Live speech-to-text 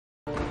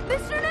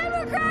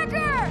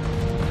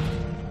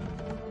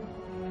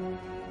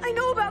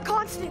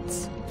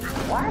Constance!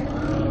 What?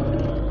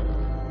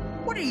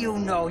 What do you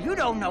know? You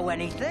don't know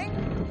anything.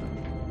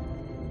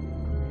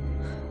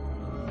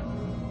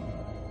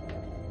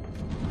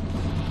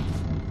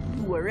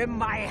 You were in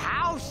my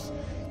house.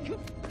 You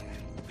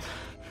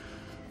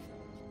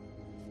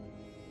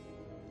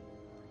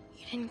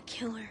didn't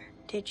kill her,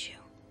 did you?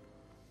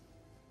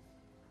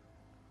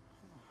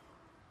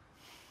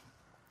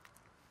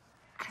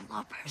 I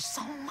love her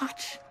so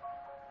much.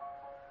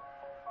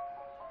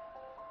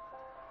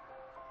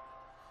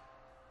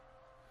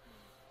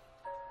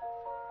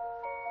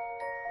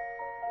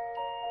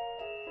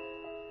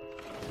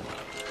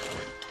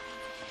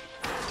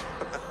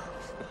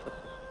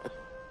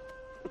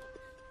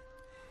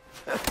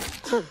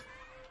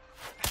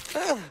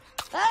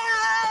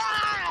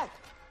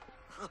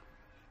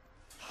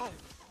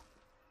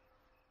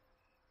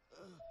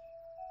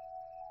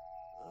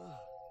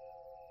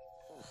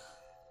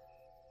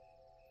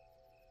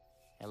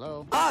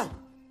 Hello? Ah!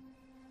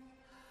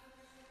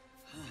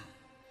 It's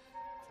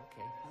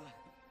okay.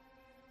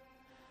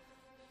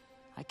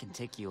 I can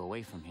take you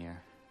away from here.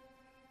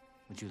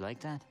 Would you like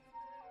that?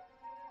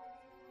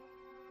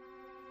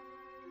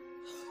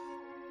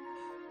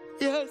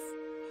 Yes.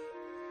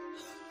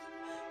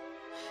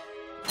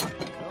 Go.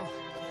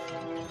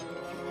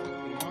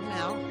 Be home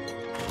now.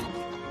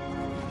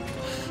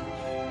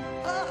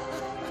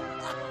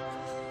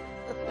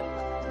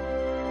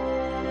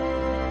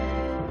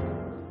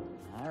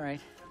 All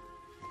right.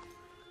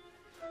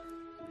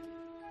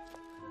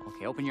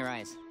 Okay, open your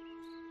eyes.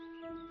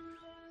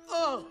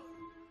 Oh,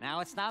 Now,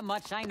 it's not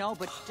much, I know,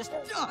 but just...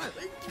 darling.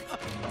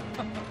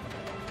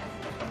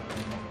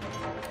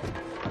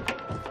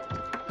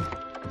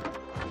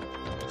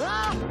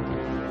 Ah!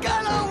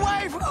 Get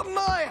away from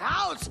my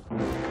house!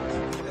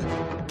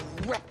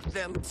 Rip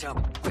them to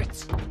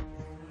bits.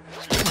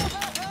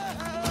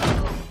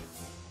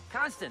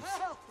 Constance!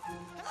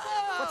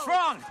 What's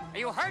wrong? Are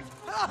you hurt?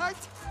 Hurt?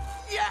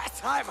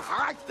 Yes, I'm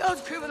hurt. Those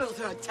criminals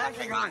are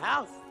attacking our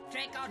house.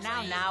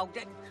 Now.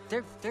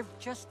 They're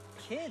just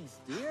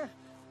kids, dear.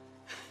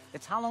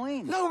 It's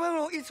Halloween.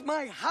 No, it's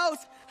my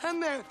house,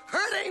 and they're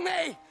hurting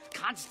me.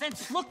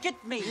 Constance, look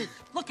at me.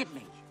 Look at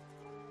me.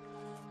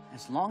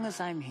 As long as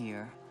I'm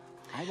here,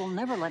 I will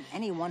never let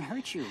anyone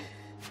hurt you.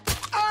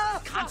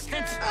 Oh,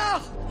 Constance!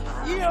 Oh,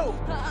 you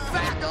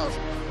fackles!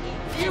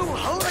 You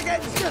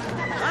hooligans!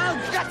 I'll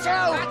get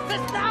you!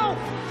 Constance, no!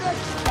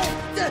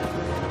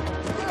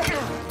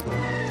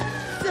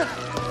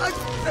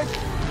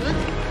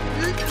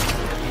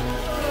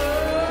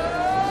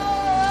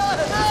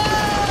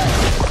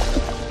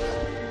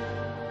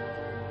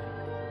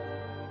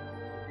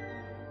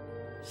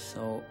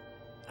 So,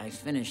 I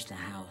finished the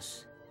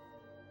house.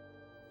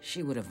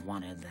 She would have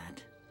wanted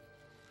that.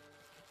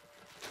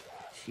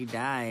 She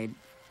died,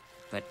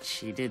 but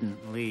she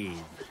didn't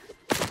leave.